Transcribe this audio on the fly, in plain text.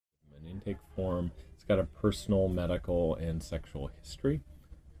intake form. It's got a personal, medical, and sexual history.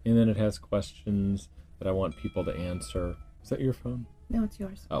 And then it has questions that I want people to answer. Is that your phone? No, it's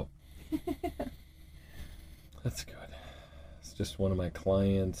yours. Oh. That's good. It's just one of my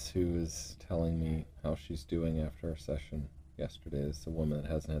clients who is telling me how she's doing after our session yesterday. It's a woman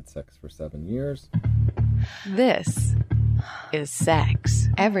that hasn't had sex for 7 years. This is sex.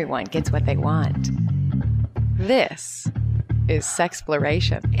 Everyone gets what they want. This is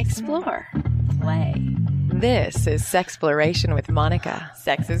sexploration. Explore. Play. This is Sexploration with Monica.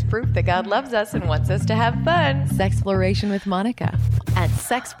 Sex is proof that God loves us and wants us to have fun. Sexploration with Monica at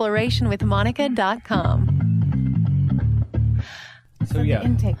sexplorationwithmonica.com. So yeah,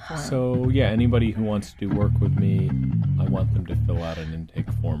 intake form. So yeah, anybody who wants to do work with me, I want them to fill out an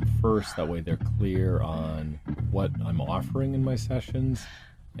intake form first. That way they're clear on what I'm offering in my sessions,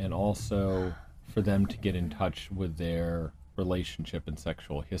 and also for them to get in touch with their relationship and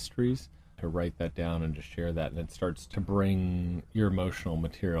sexual histories, to write that down and to share that. And it starts to bring your emotional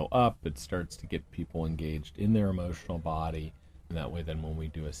material up. It starts to get people engaged in their emotional body. And that way, then when we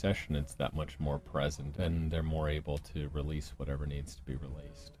do a session, it's that much more present and they're more able to release whatever needs to be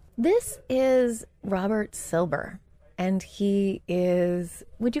released. This is Robert Silber, and he is,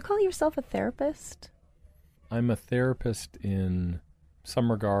 would you call yourself a therapist? I'm a therapist in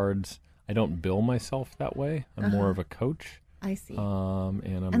some regards. I don't bill myself that way. I'm more of a coach. I see.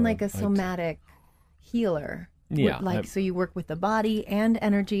 And like a somatic healer. Yeah. So you work with the body and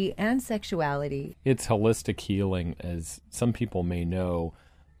energy and sexuality. It's holistic healing, as some people may know.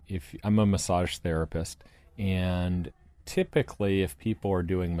 If I'm a massage therapist, and typically if people are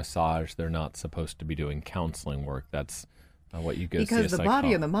doing massage, they're not supposed to be doing counseling work. That's what you go see a Because the body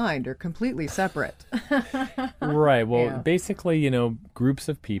psychologist. and the mind are completely separate. Right. Well, Yeah. basically, groups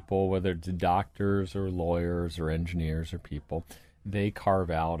of people, whether it's doctors or lawyers or engineers or people, they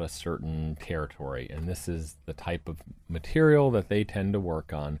carve out a certain territory. And this is the type of material that they tend to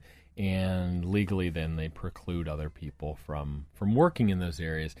work on. And legally, then they preclude other people from working in those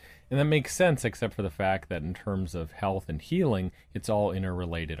areas. And that makes sense, except for the fact that in terms of health and healing, it's all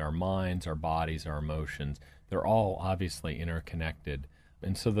interrelated. Our minds, our bodies, our emotions, they're all obviously interconnected.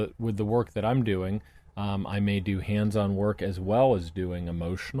 And so with the work that I'm doing, I may do hands-on work as well as doing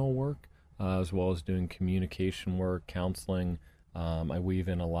emotional work, as well as doing communication work, counseling. I weave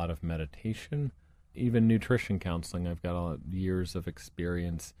in a lot of meditation, even nutrition counseling. I've got years of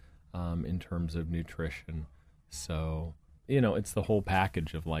experience in terms of nutrition. So, it's the whole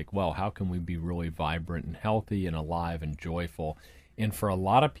package of how can we be really vibrant and healthy and alive and joyful? And for a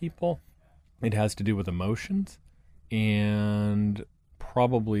lot of people, it has to do with emotions, and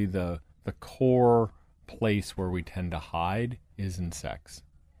probably the core place where we tend to hide is in sex.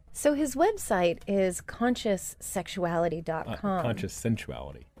 So his website is conscioussexuality.com. Conscious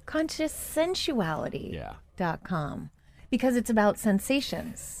sensuality. Consciousssensuality.com. Because it's about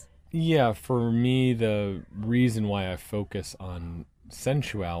sensations. Yeah, for me, the reason why I focus on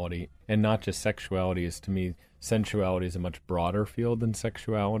sensuality and not just sexuality is, to me, sensuality is a much broader field than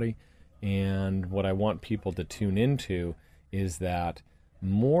sexuality. And what I want people to tune into is that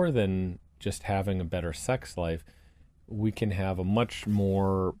more than just having a better sex life, we can have a much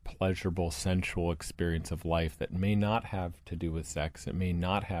more pleasurable, sensual experience of life that may not have to do with sex. It may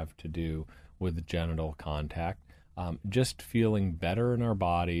not have to do with genital contact. Just feeling better in our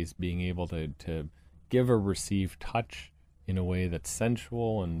bodies, being able to give or receive touch in a way that's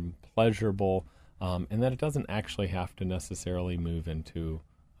sensual and pleasurable, and that it doesn't actually have to necessarily move into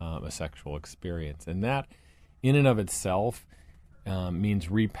a sexual experience. And that, in and of itself, means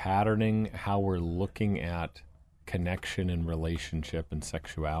repatterning how we're looking at connection and relationship and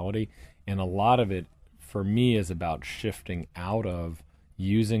sexuality. And a lot of it, for me, is about shifting out of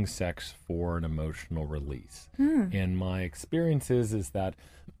using sex for an emotional release. And my experience is that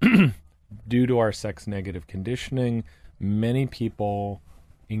due to our sex negative conditioning, many people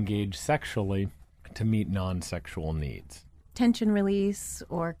engage sexually to meet non-sexual needs. Tension release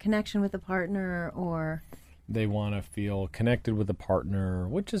or connection with a partner, or they want to feel connected with a partner,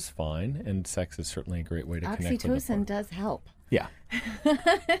 which is fine, and sex is certainly a great way to connect with a partner. Oxytocin does help. Yeah.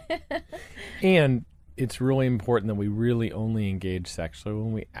 And it's really important that we really only engage sexually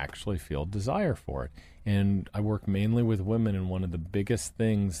when we actually feel desire for it. And I work mainly with women, and one of the biggest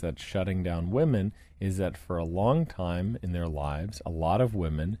things that's shutting down women is that for a long time in their lives, a lot of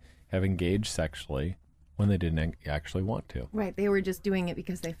women have engaged sexually when they didn't actually want to. Right. They were just doing it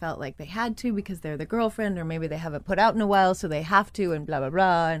because they felt like they had to, because they're the girlfriend, or maybe they haven't put out in a while, so they have to, and blah, blah,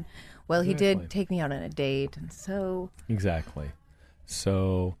 blah. And, well, he did take me out on a date, and so... Exactly.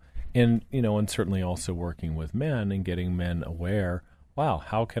 So, and certainly also working with men and getting men aware wow,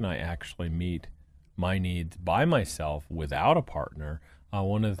 how can I actually meet my needs by myself without a partner?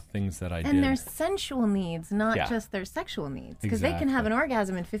 One of the things that I did. And their sensual needs, not Yeah. just their sexual needs. Because they can have an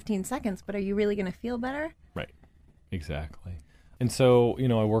orgasm in 15 seconds, but are you really going to feel better? Right. Exactly. And so,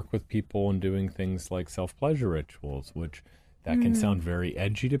 I work with people in doing things like self-pleasure rituals, which that can sound very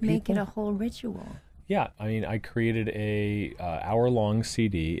edgy to people. Make it a whole ritual. Yeah. I mean, I created a hour-long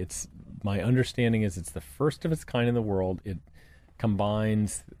CD. My understanding is it's the first of its kind in the world. It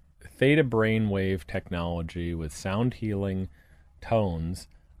combines theta brainwave technology with sound healing tones,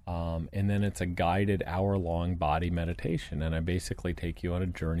 and then it's a guided hour-long body meditation. And I basically take you on a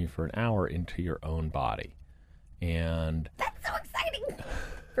journey for an hour into your own body. And That's so exciting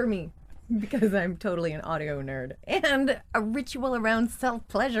for me because I'm totally an audio nerd. And a ritual around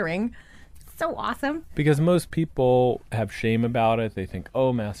self-pleasuring. So awesome. because most people have shame about it, they think,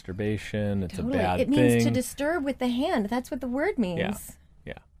 oh, masturbation, it's Totally. a bad It thing. means to disturb with the hand. That's what the word means.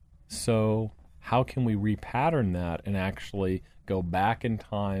 Yeah. So how can we repattern that and actually go back in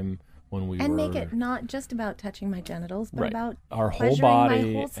time when we And were make it not just about touching my genitals, but right. about our whole pleasuring body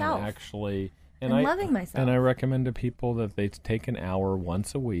my whole self. and actually And loving myself. And I recommend to people that they take an hour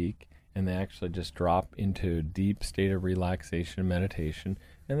once a week and they actually just drop into a deep state of relaxation meditation,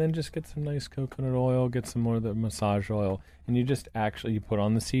 and then just get some nice coconut oil, get some more of the massage oil, and you just actually you put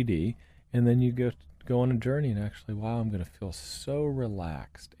on the CD, and then you go on a journey and actually, wow, I'm going to feel so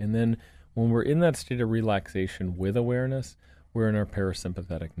relaxed. And then when we're in that state of relaxation with awareness, we're in our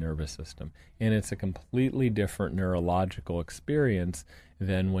parasympathetic nervous system. And it's a completely different neurological experience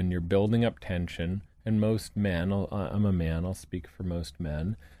than when you're building up tension. And most men, I'm a man, I'll speak for most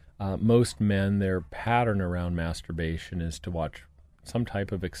men. Most men, their pattern around masturbation is to watch some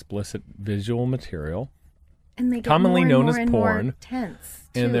type of explicit visual material, And they get commonly more known and as more and porn. more tense,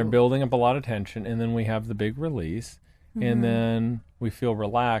 and they're too. building up a lot of tension. And then we have the big release. And then we feel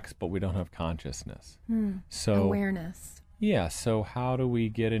relaxed, but we don't have consciousness. So Awareness. yeah, so how do we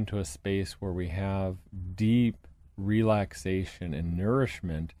get into a space where we have deep relaxation and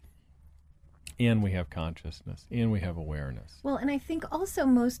nourishment, and we have consciousness, and we have awareness? Well, and I think also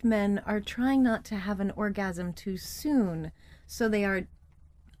most men are trying not to have an orgasm too soon. So they are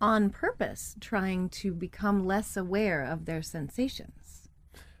on purpose trying to become less aware of their sensations.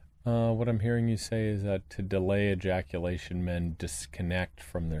 What I'm hearing you say is that to delay ejaculation, men disconnect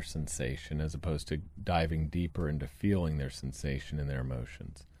from their sensation as opposed to diving deeper into feeling their sensation and their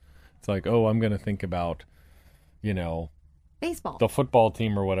emotions. It's like, oh, I'm going to think about, Baseball. the football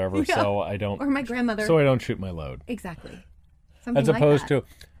team or whatever, Yeah. so I don't Or my grandmother. so I don't shoot my load. Exactly. Something As like opposed that. to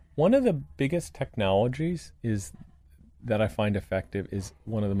one of the biggest technologies is that I find effective is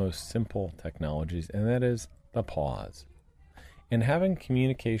one of the most simple technologies, and that is the pause. And having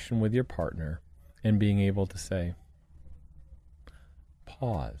communication with your partner and being able to say,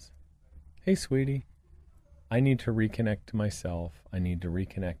 pause. Hey, sweetie, I need to reconnect to myself. I need to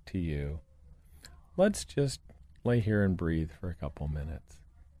reconnect to you. Let's just lay here and breathe for a couple minutes.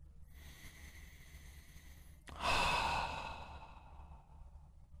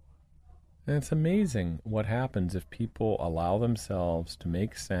 And it's amazing what happens if people allow themselves to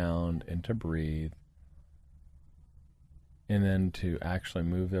make sound and to breathe, and then to actually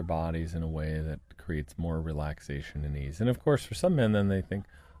move their bodies in a way that creates more relaxation and ease. And of course, for some men, then they think,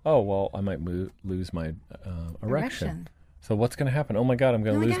 oh, well, I might lose my erection. So what's going to happen? Oh my God, I'm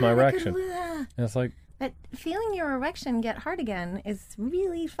going to lose my erection. And it's like, But feeling your erection get hard again is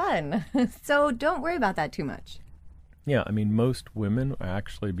really fun. So don't worry about that too much. yeah, I mean, most women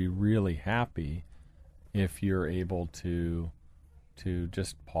actually be really happy if you're able to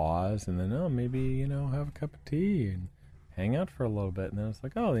just pause and then, oh, maybe, have a cup of tea and hang out for a little bit. And then it's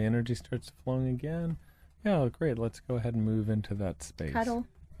like, oh, the energy starts flowing again. Yeah, great. Let's go ahead and move into that space. Cuddle.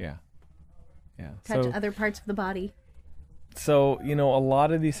 Yeah. Touch other parts of the body. So, a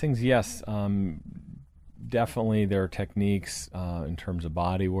lot of these things, yes, definitely there are techniques in terms of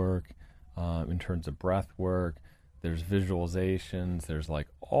body work, in terms of breath work. There's visualizations. There's like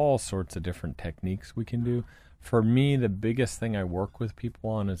all sorts of different techniques we can do. For me, the biggest thing I work with people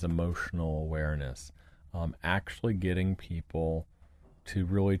on is emotional awareness. Actually getting people to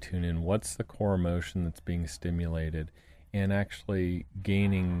really tune in. What's the core emotion that's being stimulated? And actually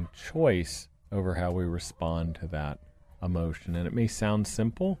gaining choice over how we respond to that emotion. And it may sound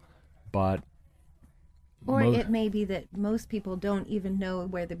simple, but Or it may be that most people don't even know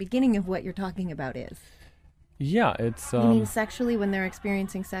where the beginning of what you're talking about is. yeah, it's You mean sexually when they're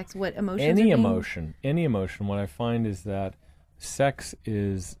experiencing sex, what emotions are any being... emotion. What I find is that sex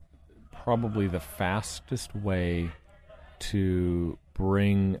is probably the fastest way to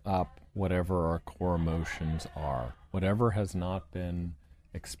bring up whatever our core emotions are. Whatever has not been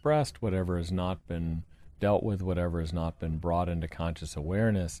expressed, whatever has not been dealt with, whatever has not been brought into conscious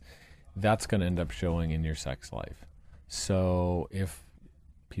awareness, that's going to end up showing in your sex life. So if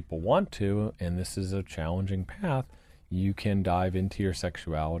people want to, and this is a challenging path, you can dive into your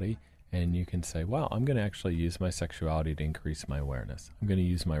sexuality and you can say, wow, I'm going to actually use my sexuality to increase my awareness. I'm going to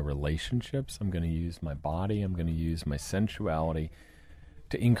use my relationships. I'm going to use my body. I'm going to use my sensuality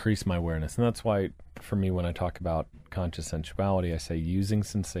to increase my awareness. And that's why, for me, when I talk about conscious sensuality, I say using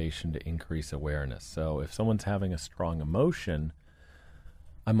sensation to increase awareness. So if someone's having a strong emotion,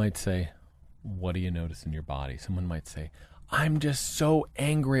 I might say, what do you notice in your body? Someone might say, I'm just so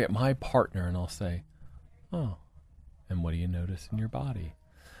angry at my partner. And I'll say, oh, and what do you notice in your body?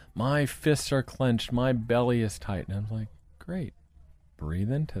 My fists are clenched. My belly is tight. And I'm like, great. Breathe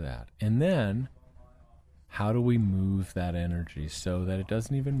into that. And then how do we move that energy so that it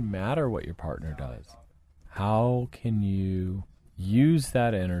doesn't even matter what your partner does? How can you use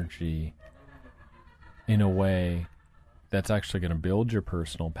that energy in a way that's actually going to build your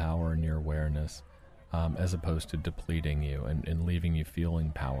personal power and your awareness, as opposed to depleting you and leaving you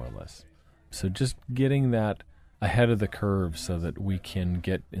feeling powerless? So just getting that ahead of the curve so that we can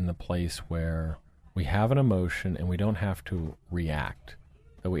get in the place where we have an emotion and we don't have to react,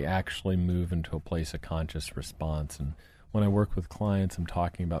 that we actually move into a place of conscious response. And when I work with clients, I'm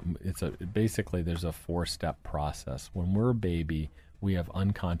talking about, basically there's a 4-step process. When we're a baby, we have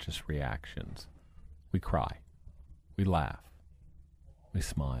unconscious reactions. We cry, we laugh, we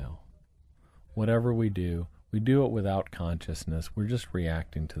smile. Whatever we do it without consciousness. We're just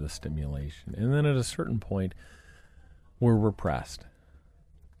reacting to the stimulation. And then at a certain point, we're repressed.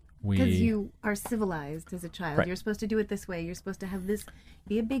 Because you are civilized as a child. Right. You're supposed to do it this way. You're supposed to have this,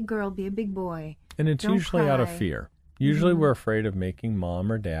 be a big girl, be a big boy. And it's Don't usually out of cry. fear. Usually we're afraid of making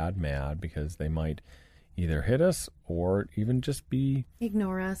mom or dad mad because they might either hit us or even just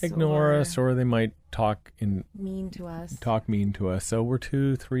Ignore us. or they might talk mean to us. mean to us. So we're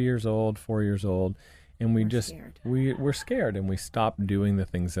 2, 3 years old, 4 years old, and we're scared and we stop doing the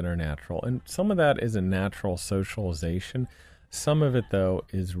things that are natural. And some of that is a natural socialization. Some of it, though,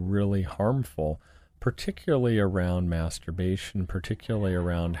 is really harmful, particularly around masturbation, particularly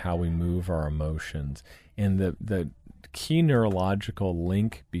around how we move our emotions. And the key neurological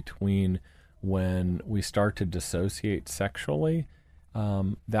link between when we start to dissociate sexually,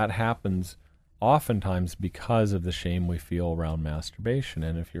 that happens oftentimes because of the shame we feel around masturbation.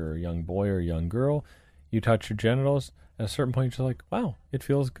 And if you're a young boy or a young girl, you touch your genitals, at a certain point you're like, wow, it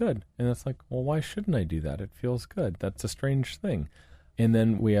feels good. And it's like, well, why shouldn't I do that? It feels good. That's a strange thing. And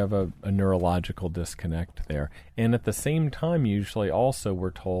then we have a neurological disconnect there. And at the same time, usually also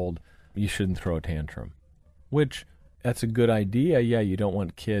we're told you shouldn't throw a tantrum, which that's a good idea. Yeah, you don't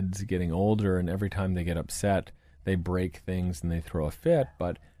want kids getting older and every time they get upset, they break things and they throw a fit.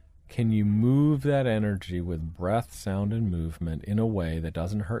 But can you move that energy with breath, sound, and movement in a way that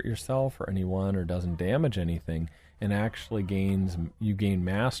doesn't hurt yourself or anyone or doesn't damage anything, and actually you gain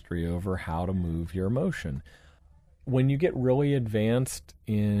mastery over how to move your emotion? When you get really advanced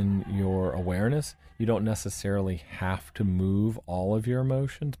in your awareness, you don't necessarily have to move all of your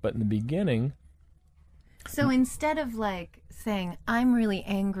emotions, but in the beginning... So instead of like saying, I'm really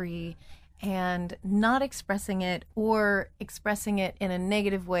angry, and not expressing it or expressing it in a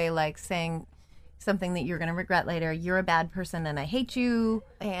negative way, like saying something that you're going to regret later, you're a bad person and I hate you,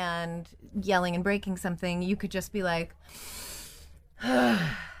 and yelling and breaking something, you could just be like,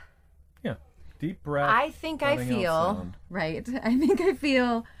 yeah, deep breath. I think I feel, right, I think I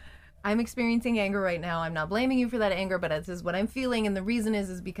feel I'm experiencing anger right now. I'm not blaming you for that anger, but this is what I'm feeling, and the reason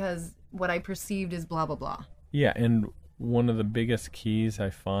is because what I perceived is blah, blah, blah. Yeah, and one of the biggest keys I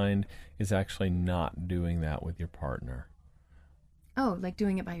find is actually not doing that with your partner. Oh, like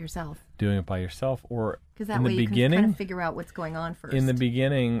doing it by yourself. Doing it by yourself, or because that in way the you beginning, can kind of figure out what's going on first. In the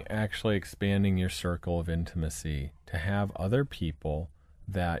beginning, actually expanding your circle of intimacy to have other people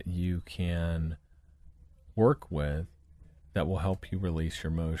that you can work with that will help you release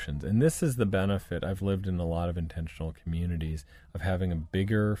your emotions. And this is the benefit. I've lived in a lot of intentional communities of having a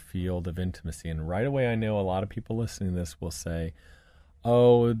bigger field of intimacy. And right away, I know a lot of people listening to this will say,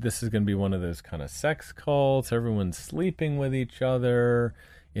 oh, this is going to be one of those kind of sex cults. Everyone's sleeping with each other.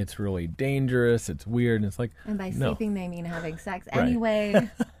 It's really dangerous. It's weird. And it's like, and by sleeping, they mean having sex right. Anyway.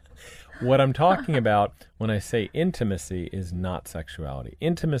 What I'm talking about when I say intimacy is not sexuality.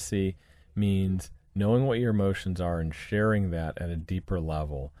 Intimacy means knowing what your emotions are and sharing that at a deeper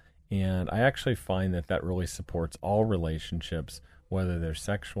level. And I actually find that really supports all relationships whether they're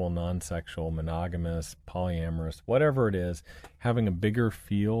sexual, non-sexual, monogamous, polyamorous, whatever it is, having a bigger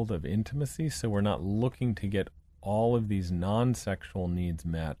field of intimacy so we're not looking to get all of these non-sexual needs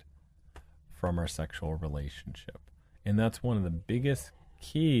met from our sexual relationship. And that's one of the biggest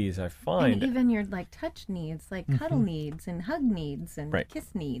keys I find. And even your like touch needs, like cuddle needs and hug needs and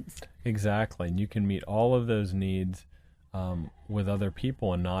kiss needs. Exactly. And you can meet all of those needs with other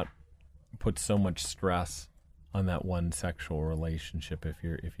people and not put so much stress on that one sexual relationship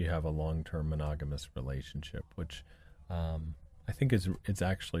if you have a long-term monogamous relationship, which I think it's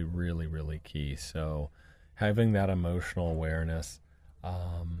actually really, really key. So having that emotional awareness,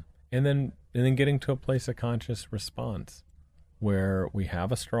 and then getting to a place of conscious response where we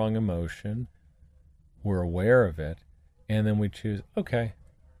have a strong emotion, we're aware of it, and then we choose, okay,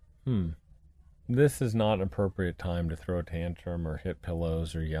 this is not an appropriate time to throw a tantrum or hit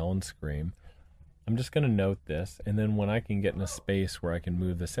pillows or yell and scream. I'm just going to note this, and then when I can get in a space where I can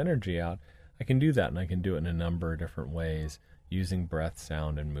move this energy out, I can do that, and I can do it in a number of different ways using breath,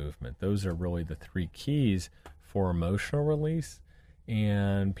 sound, and movement. Those are really the three keys for emotional release,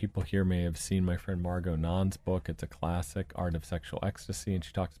 and people here may have seen my friend Margot Nahn's book. It's a classic, Art of Sexual Ecstasy, and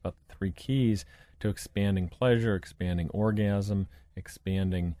she talks about the three keys to expanding pleasure, expanding orgasm,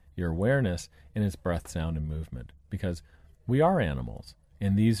 expanding your awareness, and it's breath, sound, and movement, because we are animals.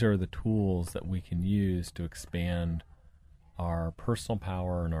 And these are the tools that we can use to expand our personal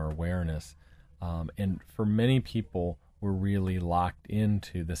power and our awareness. And for many people, we're really locked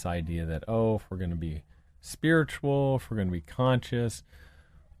into this idea that, if we're going to be spiritual, if we're going to be conscious,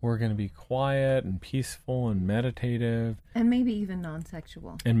 we're going to be quiet and peaceful and meditative. And maybe even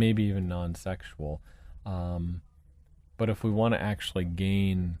non-sexual. But if we want to actually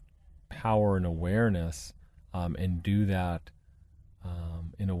gain power and awareness and do that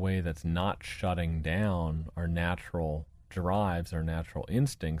in a way that's not shutting down our natural drives, our natural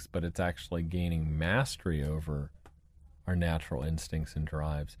instincts, but it's actually gaining mastery over our natural instincts and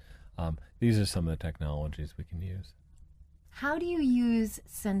drives. These are some of the technologies we can use. How do you use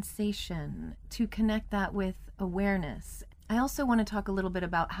sensation to connect that with awareness? I also want to talk a little bit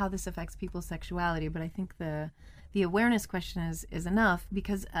about how this affects people's sexuality, but I think the awareness question is enough,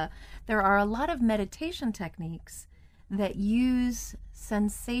 because there are a lot of meditation techniques that use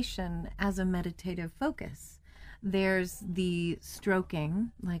sensation as a meditative focus. There's the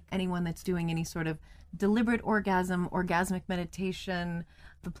stroking, like anyone that's doing any sort of deliberate orgasm, orgasmic meditation,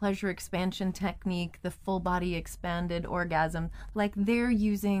 the pleasure expansion technique, the full body expanded orgasm, like they're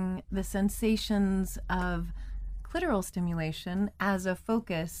using the sensations of clitoral stimulation as a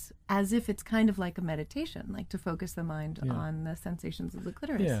focus, as if it's kind of like a meditation, like to focus the mind on the sensations of the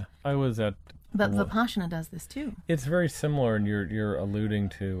clitoris. Yeah, I was at... But Vipassana does this too. It's very similar, and you're alluding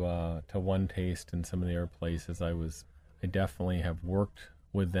to One Taste and some of the other places. I definitely have worked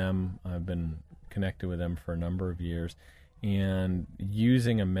with them. I've been connected with them for a number of years, and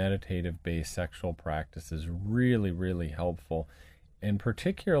using a meditative-based sexual practice is really, really helpful, and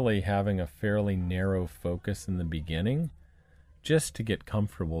particularly having a fairly narrow focus in the beginning, just to get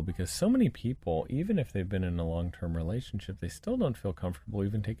comfortable, because so many people, even if they've been in a long-term relationship, they still don't feel comfortable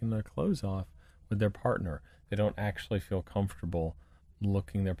even taking their clothes off with their partner. They don't actually feel comfortable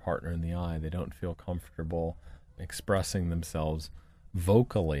looking their partner in the eye. They don't feel comfortable expressing themselves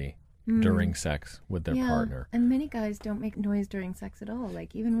vocally during sex with their partner. And many guys don't make noise during sex at all.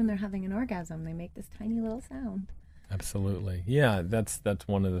 Like even when they're having an orgasm, they make this tiny little sound. Absolutely. Yeah, that's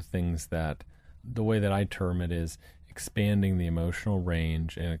one of the things that, the way that I term it is expanding the emotional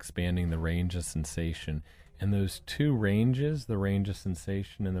range and expanding the range of sensation. And those two ranges, the range of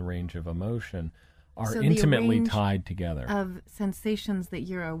sensation and the range of emotion, are intimately tied together. Of sensations that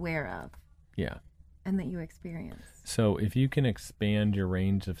you're aware of. Yeah. And that you experience. So if you can expand your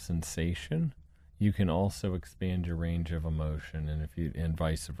range of sensation, you can also expand your range of emotion, and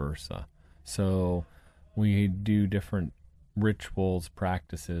vice versa. So we do different rituals,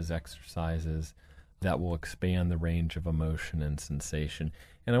 practices, exercises that will expand the range of emotion and sensation.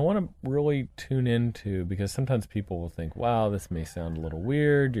 And I want to really tune into, because sometimes people will think, wow, this may sound a little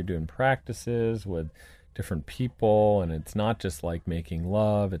weird. You're doing practices with different people, and it's not just like making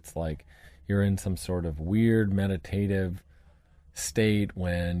love. It's like you're in some sort of weird meditative state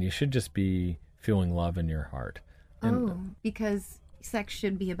when you should just be feeling love in your heart. And because sex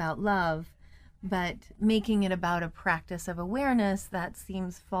should be about love, but making it about a practice of awareness, that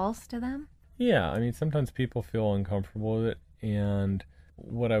seems false to them? Yeah, I mean, sometimes people feel uncomfortable with it, and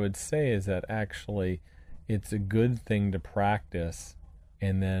what I would say is that actually it's a good thing to practice,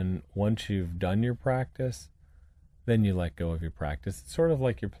 and then once you've done your practice, then you let go of your practice. It's sort of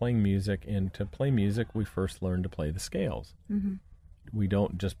like you're playing music, and to play music, we first learn to play the scales. Mm-hmm. we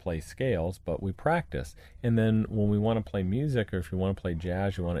don't just play scales, but we practice. And then when we want to play music, or if you want to play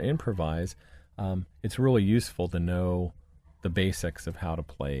jazz, you want to improvise, it's really useful to know the basics of how to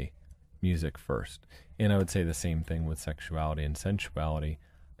play music first. And I would say the same thing with sexuality and sensuality.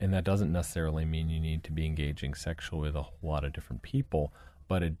 And that doesn't necessarily mean you need to be engaging sexually with a whole lot of different people,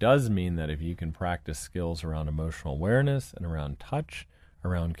 but it does mean that if you can practice skills around emotional awareness and around touch,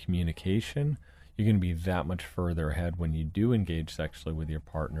 around communication, you're going to be that much further ahead when you do engage sexually with your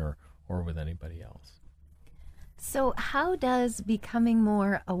partner or with anybody else. So how does becoming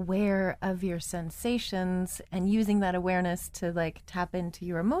more aware of your sensations and using that awareness to like tap into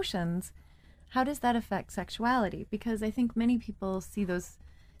your emotions, how does that affect sexuality? Because I think many people see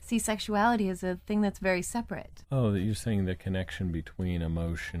sexuality as a thing that's very separate. Oh, that you're saying the connection between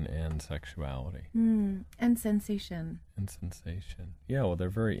emotion and sexuality. And sensation. And sensation. Yeah, well, they're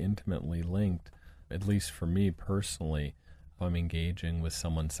very intimately linked, at least for me personally. If I'm engaging with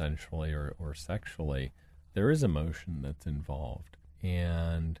someone sensually or sexually, there is emotion that's involved.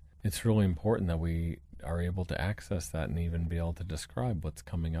 And it's really important that we are able to access that and even be able to describe what's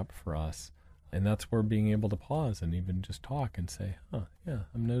coming up for us. And that's where being able to pause and even just talk and say, yeah,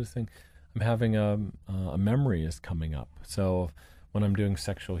 I'm noticing I'm having a memory is coming up. So when I'm doing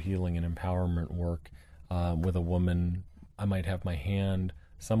sexual healing and empowerment work with a woman, I might have my hand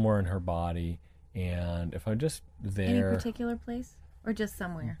somewhere in her body. And if I'm just there... Any particular place? Or just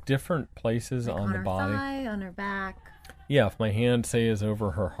somewhere? Different places like on the body. On her thigh, on her back. Yeah, if my hand, say, is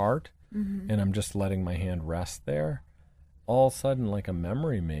over her heart, and I'm just letting my hand rest there, all of a sudden, like a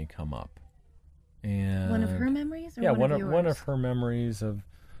memory may come up. And one of her memories? Or yeah, one of yours? One of her memories of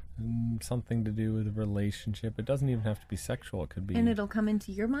something to do with a relationship. It doesn't even have to be sexual. It could be... And it'll come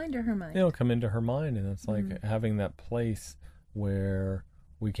into your mind or her mind? It'll come into her mind, and it's like having that place where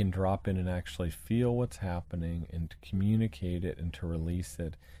we can drop in and actually feel what's happening and to communicate it and to release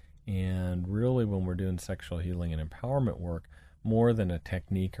it. And really, when we're doing sexual healing and empowerment work, more than a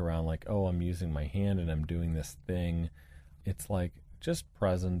technique around like, oh, I'm using my hand and I'm doing this thing, it's like just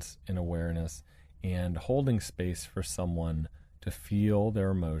presence and awareness and holding space for someone to feel their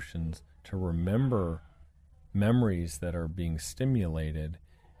emotions, to remember memories that are being stimulated,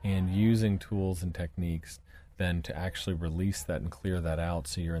 and using tools and techniques then to actually release that and clear that out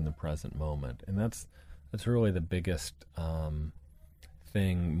so you're in the present moment. And that's really the biggest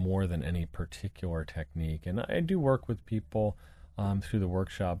thing, more than any particular technique. And I do work with people through the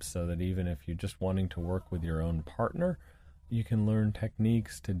workshops so that even if you're just wanting to work with your own partner, you can learn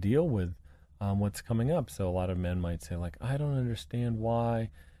techniques to deal with what's coming up. So a lot of men might say, like, I don't understand why,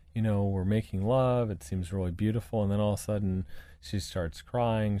 we're making love, it seems really beautiful, and then all of a sudden she starts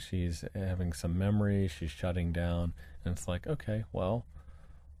crying, she's having some memory, she's shutting down, and it's like, okay, well,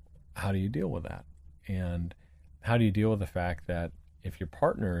 how do you deal with that? And how do you deal with the fact that if your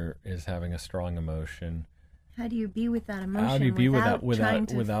partner is having a strong emotion, how do you be with that emotion? How do you be without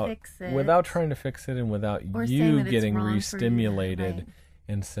without trying to fix it, and without you getting re-stimulated? Right.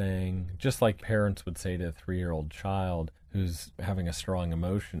 And saying, just like parents would say to a 3-year-old child who's having a strong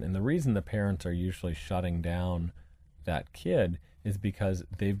emotion, and the reason the parents are usually shutting down that kid is because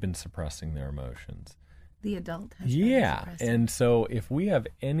they've been suppressing their emotions. The adult has been and so if we have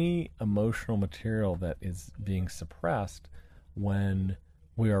any emotional material that is being suppressed when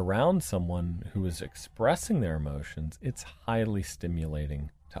we are around someone who is expressing their emotions, it's highly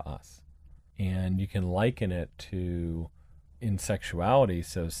stimulating to us. And you can liken it to in sexuality.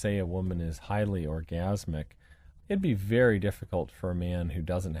 So say a woman is highly orgasmic, it'd be very difficult for a man who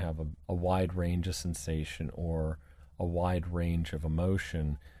doesn't have a wide range of sensation or a wide range of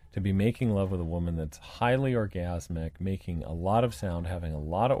emotion to be making love with a woman that's highly orgasmic, making a lot of sound, having a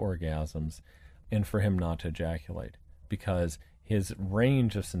lot of orgasms, and for him not to ejaculate, because his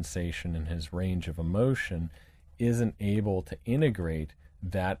range of sensation and his range of emotion isn't able to integrate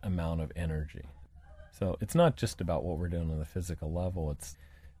that amount of energy. So it's not just about what we're doing on the physical level, it's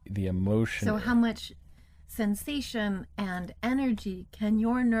the emotion. So how much sensation and energy can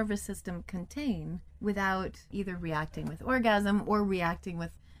your nervous system contain without either reacting with orgasm or reacting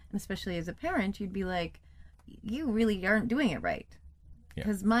with, and especially as a parent, you'd be like, you really aren't doing it right.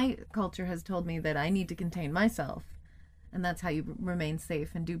 Because my culture has told me that I need to contain myself, and that's how you remain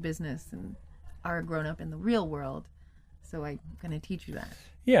safe and do business and are grown up in the real world. So I'm going to teach you that.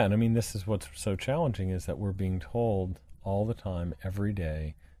 Yeah, and I mean, this is what's so challenging, is that we're being told all the time, every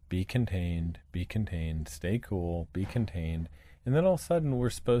day, be contained, stay cool, be contained. And then all of a sudden we're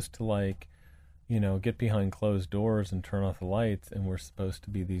supposed to get behind closed doors and turn off the lights, and we're supposed to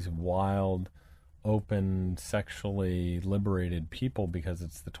be these wild, open, sexually liberated people because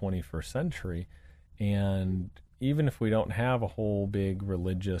it's the 21st century. And even if we don't have a whole big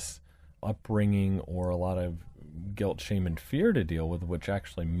religious upbringing or a lot of guilt, shame, and fear to deal with, which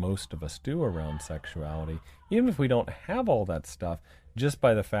actually most of us do around sexuality, even if we don't have all that stuff, just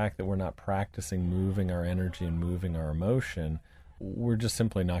by the fact that we're not practicing moving our energy and moving our emotion, we're just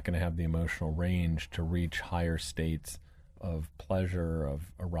simply not going to have the emotional range to reach higher states of pleasure,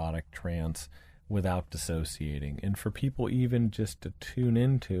 of erotic trance, without dissociating. And for people even just to tune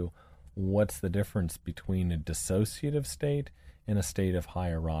into what's the difference between a dissociative state and a state of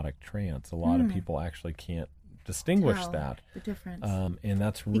high erotic trance. A lot of people actually can't distinguish that. The difference. And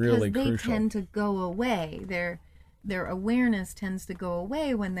that's really because they crucial. tend to go away. Their awareness tends to go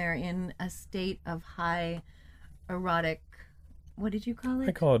away when they're in a state of high erotic, what did you call it?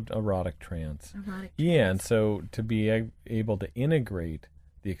 I call it erotic trance. Erotic Yeah, trance. and so to be able to integrate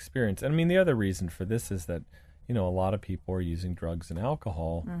the experience. And I mean, the other reason for this is that, a lot of people are using drugs and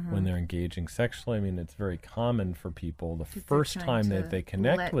alcohol when they're engaging sexually. I mean, it's very common for people the first time that they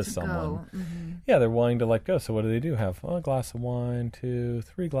connect with someone, they're wanting to let go. So what do? Have a glass of wine, 2,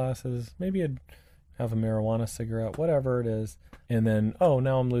 3 glasses, maybe have a marijuana cigarette, whatever it is. And then,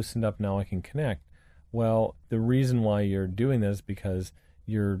 now I'm loosened up, now I can connect. Well, the reason why you're doing this is because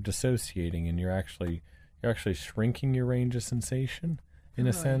you're dissociating and you're actually shrinking your range of sensation in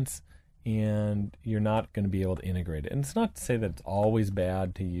a sense, and you're not going to be able to integrate it. And it's not to say that it's always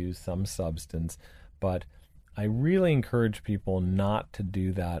bad to use some substance, but I really encourage people not to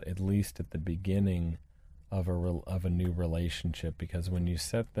do that, at least at the beginning of a new relationship, because when you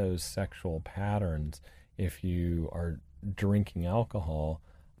set those sexual patterns, if you are drinking alcohol,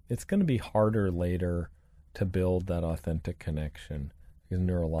 it's going to be harder later to build that authentic connection, because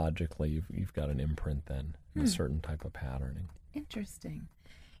neurologically you've got an imprint then, a certain type of patterning. Interesting.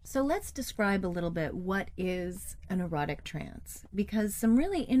 So let's describe a little bit what is an erotic trance, because some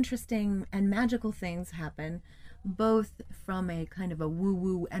really interesting and magical things happen, both from a kind of a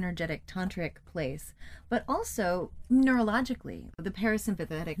woo-woo energetic tantric place, but also neurologically. The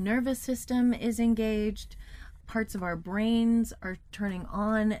parasympathetic nervous system is engaged, parts of our brains are turning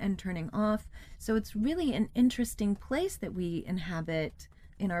on and turning off. So it's really an interesting place that we inhabit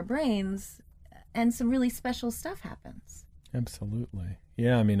in our brains, and some really special stuff happens. Absolutely.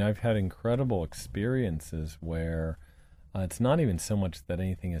 Yeah, I mean, I've had incredible experiences where it's not even so much that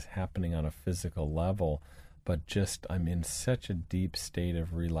anything is happening on a physical level, but just I'm in such a deep state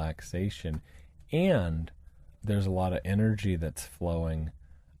of relaxation, and there's a lot of energy that's flowing.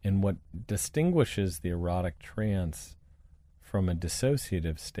 And what distinguishes the erotic trance from a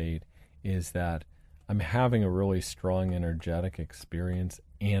dissociative state is that I'm having a really strong energetic experience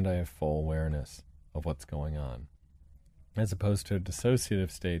and I have full awareness of what's going on, as opposed to a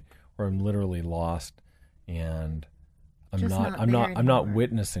dissociative state where I'm literally lost and I'm not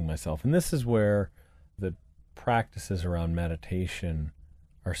witnessing myself. And this is where the practices around meditation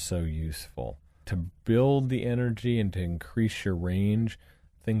are so useful to build the energy and to increase your range.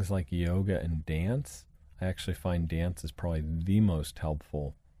 Things like yoga and dance. I actually find dance is probably the most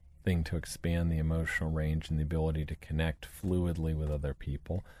helpful thing to expand the emotional range and the ability to connect fluidly with other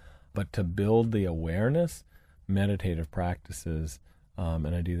people. But to build the awareness, meditative practices,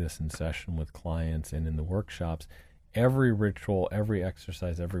 and I do this in session with clients and in the workshops, every ritual, every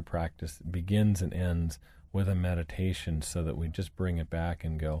exercise, every practice begins and ends with a meditation, so that we just bring it back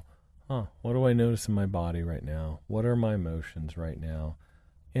and go, what do I notice in my body right now? What are my emotions right now?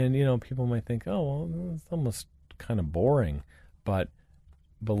 And, people might think, it's almost kind of boring. But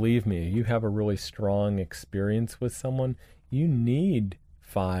believe me, you have a really strong experience with someone, you need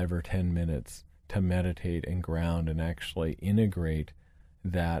 5 or 10 minutes to meditate and ground and actually integrate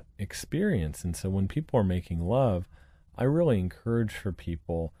that experience. And so when people are making love, I really encourage for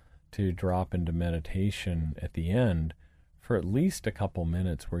people to drop into meditation at the end for at least a couple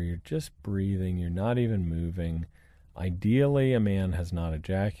minutes where you're just breathing, you're not even moving. Ideally, a man has not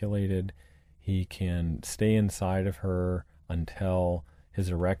ejaculated. He can stay inside of her until his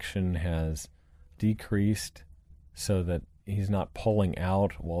erection has decreased, so that he's not pulling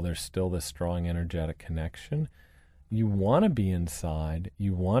out while there's still this strong energetic connection. You want to be inside.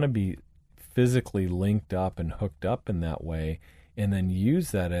 You want to be physically linked up and hooked up in that way, and then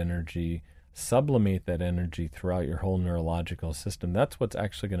use that energy, sublimate that energy throughout your whole neurological system. That's what's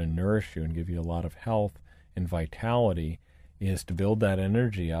actually going to nourish you and give you a lot of health and vitality, is to build that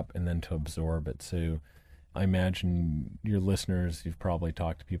energy up and then to absorb it. So I imagine your listeners, you've probably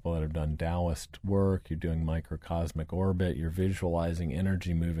talked to people that have done Taoist work, you're doing microcosmic orbit, you're visualizing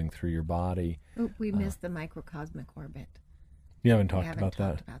energy moving through your body. Oh, we missed the microcosmic orbit. You haven't talked about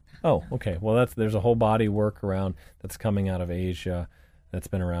that? Oh, okay. Well, there's a whole body work around that's coming out of Asia that's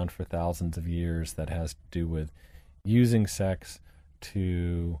been around for thousands of years that has to do with using sex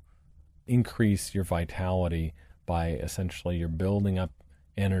to increase your vitality by essentially you're building up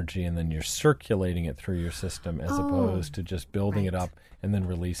energy and then you're circulating it through your system as opposed to just building it up and then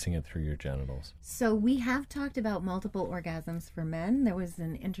releasing it through your genitals. So we have talked about multiple orgasms for men. There was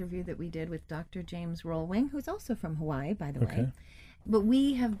an interview that we did with Dr. James Rolwing, who's also from Hawaii, by the way. But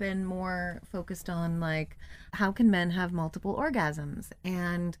we have been more focused on, like, how can men have multiple orgasms?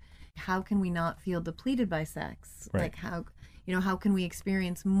 And how can we not feel depleted by sex? Right. Like, how can we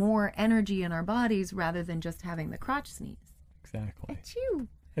experience more energy in our bodies rather than just having the crotch sneeze? Exactly. Achoo.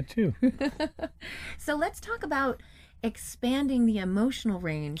 Achoo. So let's talk about expanding the emotional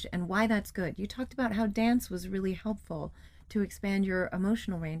range and why that's good. You talked about how dance was really helpful to expand your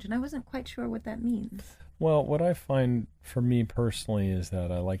emotional range, and I wasn't quite sure what that means. Well, what I find for me personally is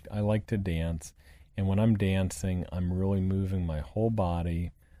that I like to dance, and when I'm dancing, I'm really moving my whole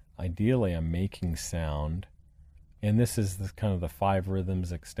body. Ideally, I'm making sound, and this is kind of the 5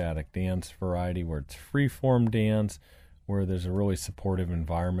 rhythms ecstatic dance variety, where it's free-form dance, where there's a really supportive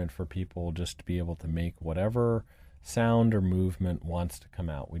environment for people just to be able to make whatever sound or movement wants to come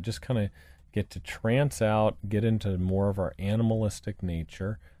out. We just kind of get to trance out, get into more of our animalistic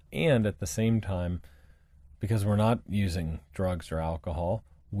nature, and at the same time, because we're not using drugs or alcohol,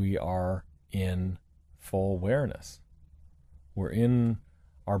 we are in full awareness. We're in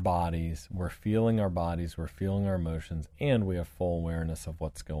our bodies, we're feeling our emotions, and we have full awareness of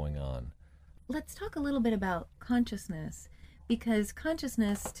what's going on. Let's talk a little bit about consciousness, because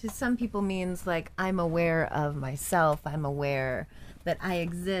consciousness to some people means like I'm aware of myself, I'm aware that I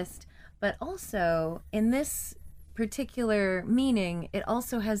exist, but also in this particular meaning, it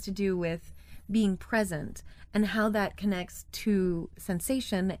also has to do with being present and how that connects to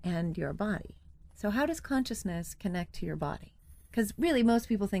sensation and your body. So how does consciousness connect to your body? Because really most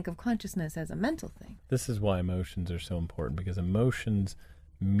people think of consciousness as a mental thing. This is why emotions are so important, because emotions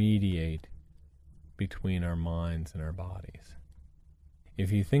mediate between our minds and our bodies.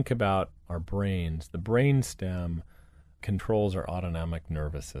 If you think about our brains, the brainstem controls our autonomic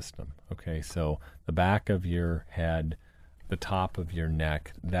nervous system. Okay, so the back of your head, the top of your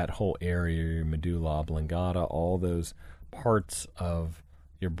neck, that whole area, your medulla oblongata, all those parts of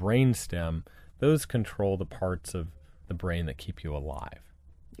your brainstem, those control the parts of the brain that keep you alive.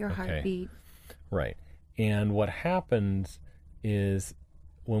 Your heartbeat. Right. And what happens is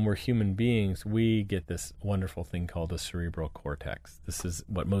when we're human beings, we get this wonderful thing called the cerebral cortex. This is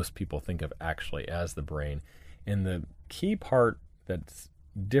what most people think of actually as the brain. And the key part that's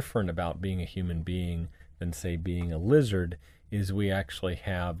different about being a human being than, say, being a lizard is we actually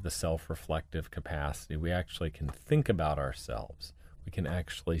have the self-reflective capacity. We actually can think about ourselves. We can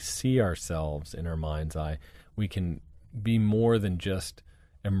actually see ourselves in our mind's eye. We can be more than just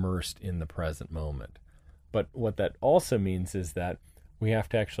immersed in the present moment. But what that also means is that we have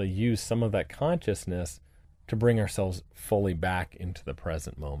to actually use some of that consciousness to bring ourselves fully back into the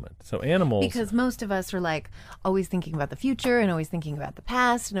present moment. So animals... Because most of us are like always thinking about the future and always thinking about the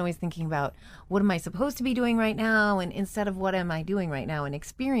past and always thinking about what am I supposed to be doing right now, and instead of what am I doing right now and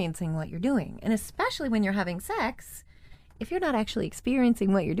experiencing what you're doing. And especially when you're having sex, if you're not actually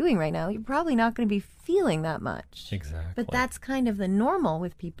experiencing what you're doing right now, you're probably not going to be feeling that much. Exactly. But that's kind of the normal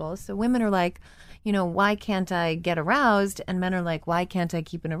with people. So women are like, why can't I get aroused? And men are like, why can't I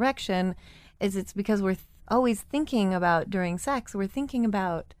keep an erection? It's because we're always thinking about, during sex, we're thinking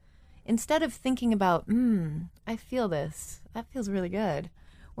about, instead of thinking about, I feel this, that feels really good,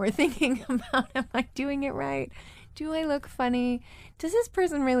 we're thinking about, am I doing it right? Do I look funny? Does this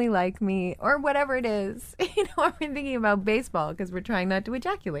person really like me? Or whatever it is. Are we thinking about baseball because we're trying not to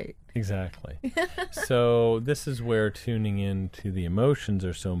ejaculate? Exactly. So this is where tuning in to the emotions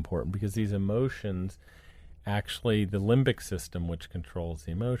are so important, because these emotions, actually the limbic system, which controls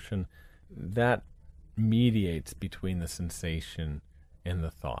the emotion, that mediates between the sensation and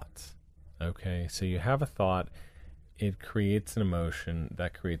the thoughts. Okay, so you have a thought, it creates an emotion,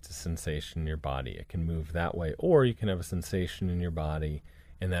 that creates a sensation in your body. It can move that way, or you can have a sensation in your body,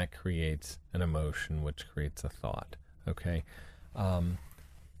 and that creates an emotion, which creates a thought. Okay,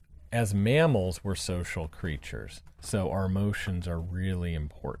 as mammals, we're social creatures, so our emotions are really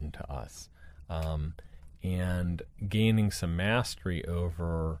important to us. And gaining some mastery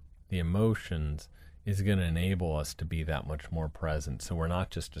over the emotions is going to enable us to be that much more present. So we're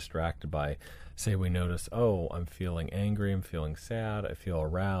not just distracted by, say we notice, oh, I'm feeling angry, I'm feeling sad, I feel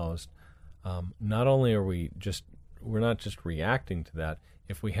aroused. Not only are we're not just reacting to that.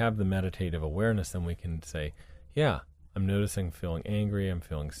 If we have the meditative awareness, then we can say, yeah, I'm noticing, feeling angry, I'm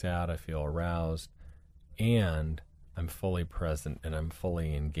feeling sad, I feel aroused, and I'm fully present and I'm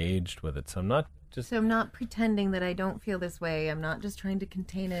fully engaged with it. So I'm not just... So I'm not pretending that I don't feel this way. I'm not just trying to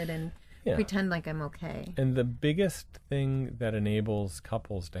contain it and pretend like I'm okay. And the biggest thing that enables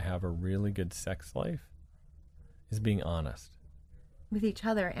couples to have a really good sex life is being honest. With each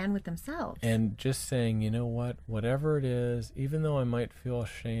other and with themselves. And just saying, you know what, whatever it is, even though I might feel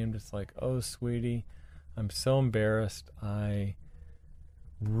ashamed, it's like, oh, sweetie, I'm so embarrassed. I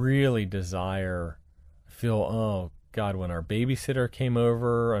really feel, oh, God, when our babysitter came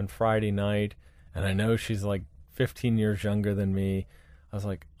over on Friday night, and I know she's like 15 years younger than me, I was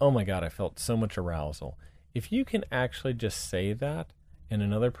like, oh my God, I felt so much arousal. If you can actually just say that, and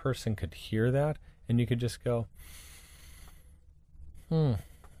another person could hear that, and you could just go,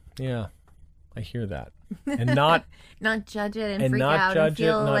 yeah, I hear that. And not not judge it and freak not out judge and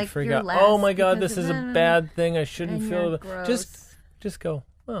feel it, not like freak you're out. less Oh my God, because this is of a that. bad thing. I shouldn't And feel you're that. gross. Just go,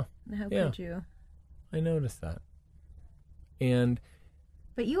 oh, How yeah. could you? I noticed that. And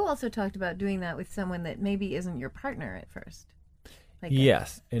But you also talked about doing that with someone that maybe isn't your partner at first. Like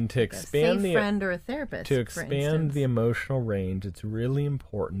yes, and to a expand safe friend or a therapist. to for expand instance. the emotional range, it's really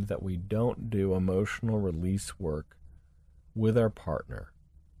important that we don't do emotional release work with our partner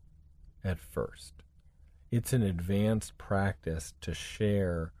at first. It's an advanced practice to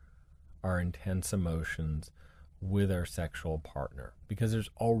share our intense emotions with our sexual partner because there's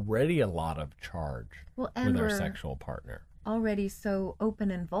already a lot of charge Well, and with our we're sexual partner. already so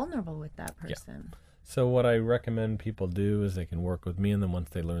open and vulnerable with that person. So what I recommend people do is they can work with me, and then once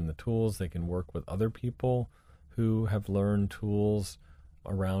they learn the tools, they can work with other people who have learned tools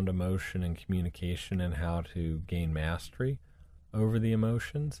around emotion and communication and how to gain mastery over the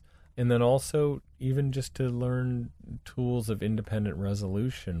emotions. And then also even just to learn tools of independent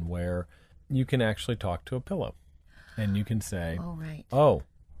resolution where you can actually talk to a pillow and you can say, Oh, right. oh,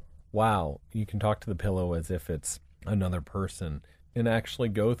 wow. You can talk to the pillow as if it's another person and actually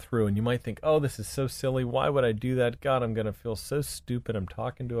go through, and you might think, oh, this is so silly. Why would I do that? God, I'm going to feel so stupid. I'm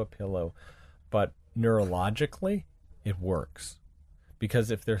talking to a pillow. But neurologically, it works. Because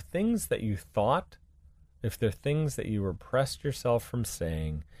if there are things that you thought, if there are things that you repressed yourself from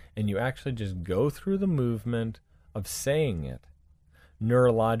saying, and you actually just go through the movement of saying it,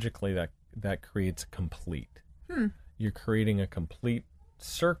 neurologically that creates a complete. You're creating a complete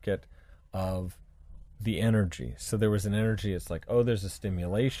circuit of the energy. So there was an energy, it's like, oh, there's a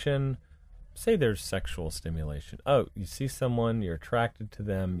stimulation. Say there's sexual stimulation. Oh, you see someone, you're attracted to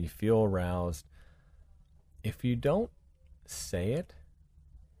them, you feel aroused. If you don't say it,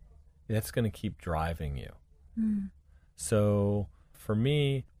 that's going to keep driving you. So for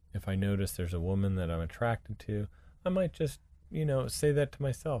me, if I notice there's a woman that I'm attracted to, I might just, say that to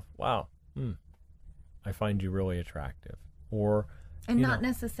myself. Wow, I find you really attractive. Or And not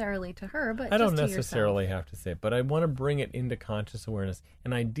necessarily to her, but I don't just to necessarily yourself. have to say it, but I want to bring it into conscious awareness.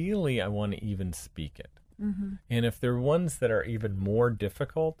 And ideally, I want to even speak it. And if there are ones that are even more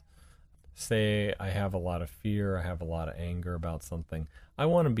difficult, say I have a lot of fear, I have a lot of anger about something, I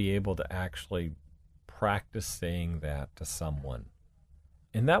want to be able to actually practice saying that to someone.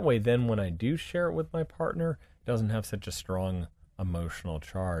 And that way, then when I do share it with my partner, it doesn't have such a strong emotional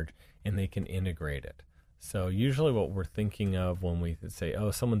charge, and they can integrate it. So usually what we're thinking of when we say,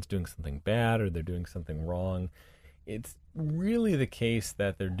 oh, someone's doing something bad or they're doing something wrong, it's really the case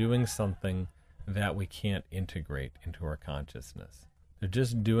that they're doing something that we can't integrate into our consciousness. They're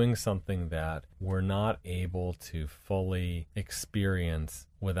just doing something that we're not able to fully experience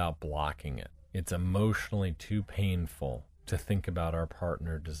without blocking it. It's emotionally too painful to think about our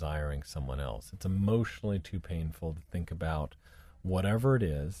partner desiring someone else. It's emotionally too painful to think about whatever it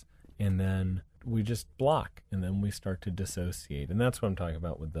is, and then we just block, and then we start to dissociate. And that's what I'm talking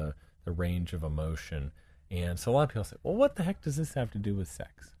about with the range of emotion. And so a lot of people say, well, what the heck does this have to do with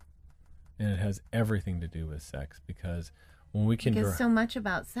sex? And it has everything to do with sex, because when we can... Because so much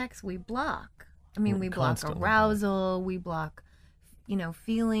about sex we block. I mean, we block Constantly arousal, we block,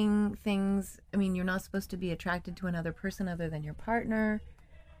 feeling things. I mean, you're not supposed to be attracted to another person other than your partner.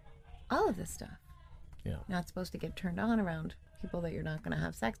 All of this stuff. Yeah. Not supposed to get turned on around people that you're not going to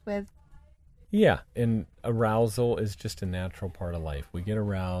have sex with. Yeah, and arousal is just a natural part of life. We get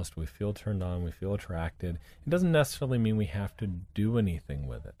aroused, we feel turned on, we feel attracted. It doesn't necessarily mean we have to do anything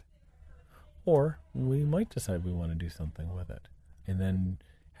with it. Or we might decide we want to do something with it. And then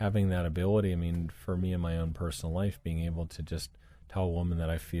having that ability, I mean, for me in my own personal life, being able to just tell a woman that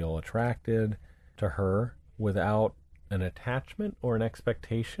I feel attracted to her without an attachment or an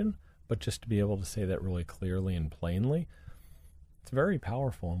expectation, but just to be able to say that really clearly and plainly, it's very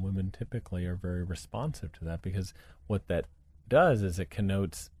powerful, and women typically are very responsive to that, because what that does is it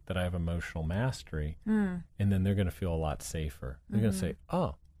connotes that I have emotional mastery, and then they're going to feel a lot safer. They're going to say,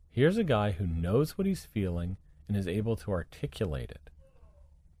 oh, here's a guy who knows what he's feeling and is able to articulate it.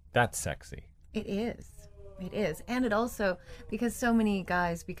 That's sexy. It is. It is. And it also, because so many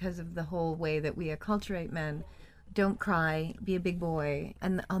guys, because of the whole way that we acculturate men, don't cry, be a big boy,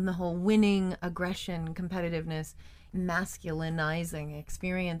 and on the whole winning, aggression, competitiveness, masculinizing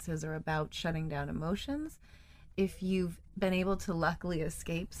experiences are about shutting down emotions. If you've been able to luckily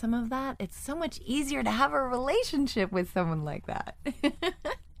escape some of that, it's so much easier to have a relationship with someone like that.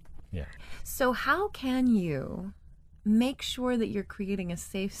 Yeah. So how can you make sure that you're creating a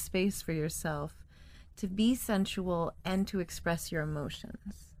safe space for yourself to be sensual and to express your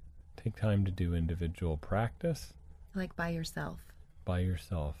emotions? Take time to do individual practice. Like by yourself. By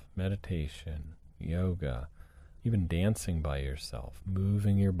yourself. Meditation, yoga, even dancing by yourself,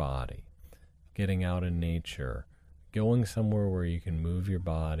 moving your body, getting out in nature, going somewhere where you can move your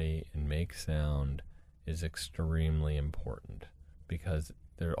body and make sound is extremely important, because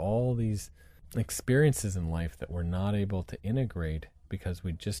there are all these experiences in life that we're not able to integrate because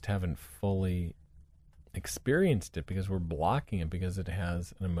we just haven't fully experienced it, because we're blocking it because it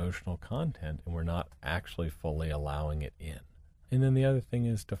has an emotional content and we're not actually fully allowing it in. And then the other thing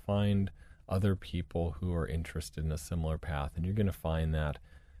is to find other people who are interested in a similar path, and you're going to find that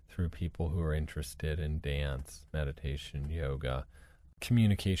through people who are interested in dance, meditation, yoga,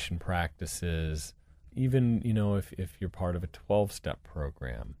 communication practices. Even, if you're part of a 12-step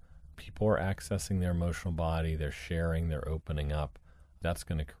program, people are accessing their emotional body, they're sharing, they're opening up. That's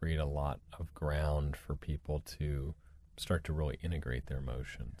going to create a lot of ground for people to start to really integrate their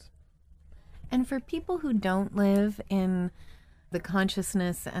emotions. And for people who don't live in the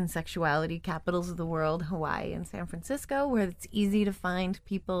consciousness and sexuality capitals of the world, Hawaii and San Francisco, where it's easy to find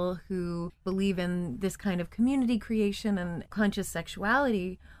people who believe in this kind of community creation and conscious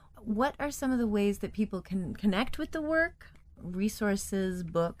sexuality, what are some of the ways that people can connect with the work, resources,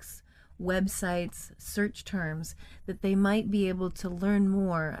 books, websites, search terms, that they might be able to learn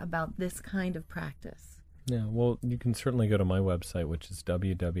more about this kind of practice? Yeah, well, you can certainly go to my website, which is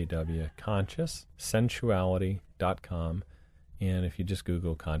www.conscioussensuality.com. And if you just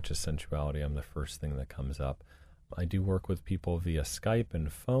Google conscious sensuality, I'm the first thing that comes up. I do work with people via Skype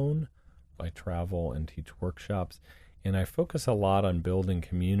and phone. I travel and teach workshops. And I focus a lot on building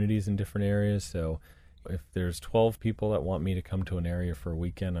communities in different areas. So if there's 12 people that want me to come to an area for a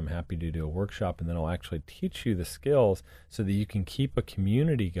weekend, I'm happy to do a workshop, and then I'll actually teach you the skills so that you can keep a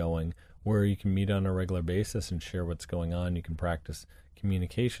community going where you can meet on a regular basis and share what's going on. You can practice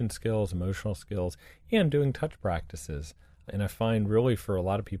communication skills, emotional skills, and doing touch practices. And I find really for a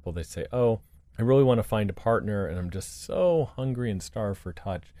lot of people, they say, oh, I really want to find a partner and I'm just so hungry and starved for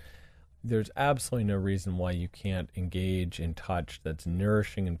touch. There's absolutely no reason why you can't engage in touch that's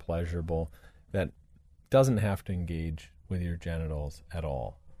nourishing and pleasurable, that doesn't have to engage with your genitals at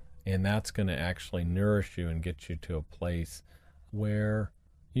all. And that's going to actually nourish you and get you to a place where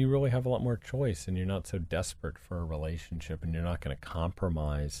you really have a lot more choice and you're not so desperate for a relationship, and you're not going to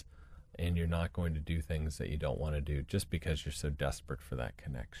compromise, and you're not going to do things that you don't want to do just because you're so desperate for that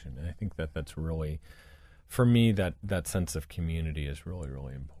connection. And I think that that's really, for me, that sense of community is really,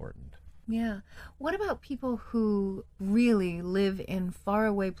 really important. Yeah. What about people who really live in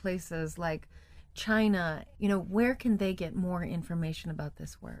faraway places like China? Where can they get more information about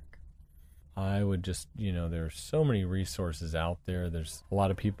this work? I would just, there's so many resources out there. There's a lot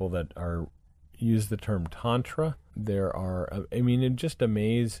of people that use the term Tantra. It just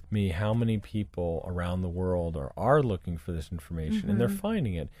amazes me how many people around the world are looking for this information, and they're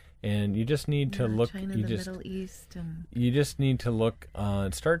finding it. And you just need to look. China, the Middle East, and you just need to look.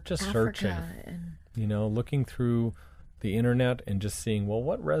 Start just Africa searching. Looking through the internet and just seeing, well,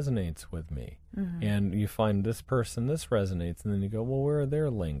 what resonates with me? And you find this person, this resonates, and then you go, well, where are their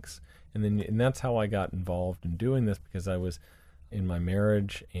links? And that's how I got involved in doing this, because I was in my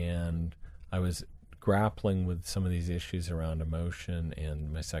marriage and I was grappling with some of these issues around emotion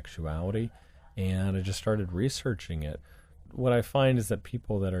and my sexuality, and I just started researching it. What I find is that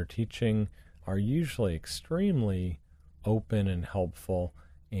people that are teaching are usually extremely open and helpful,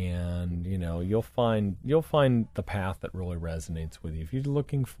 and you'll find the path that really resonates with you. If you're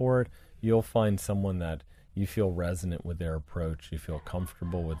looking for it, you'll find someone that you feel resonant with their approach, you feel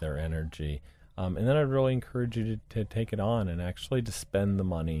comfortable with their energy, and then I'd really encourage you to take it on and actually to spend the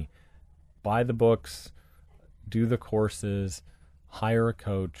money, buy the books, do the courses, hire a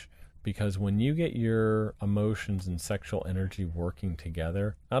coach, because when you get your emotions and sexual energy working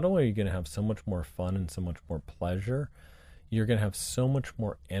together, not only are you going to have so much more fun and so much more pleasure, you're going to have so much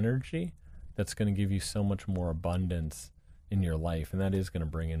more energy that's going to give you so much more abundance in your life, and that is going to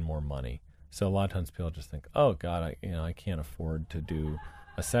bring in more money. So a lot of times people just think, oh God, I can't afford to do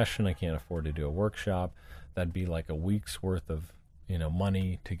a session. I can't afford to do a workshop. That'd be like a week's worth of,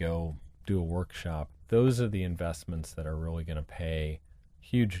 money to go do a workshop. Those are the investments that are really going to pay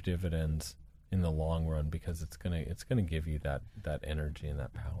huge dividends in the long run, because it's going to give you that energy and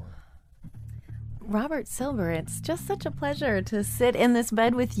that power. Robert Silver, it's just such a pleasure to sit in this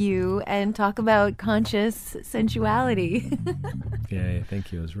bed with you and talk about conscious sensuality. Yeah,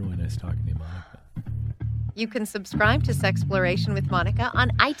 thank you. It was really nice talking to you, Monica. You can subscribe to Sexploration with Monica on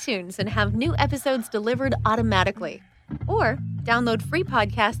iTunes and have new episodes delivered automatically. Or download free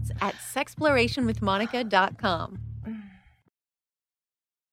podcasts at sexplorationwithmonica.com.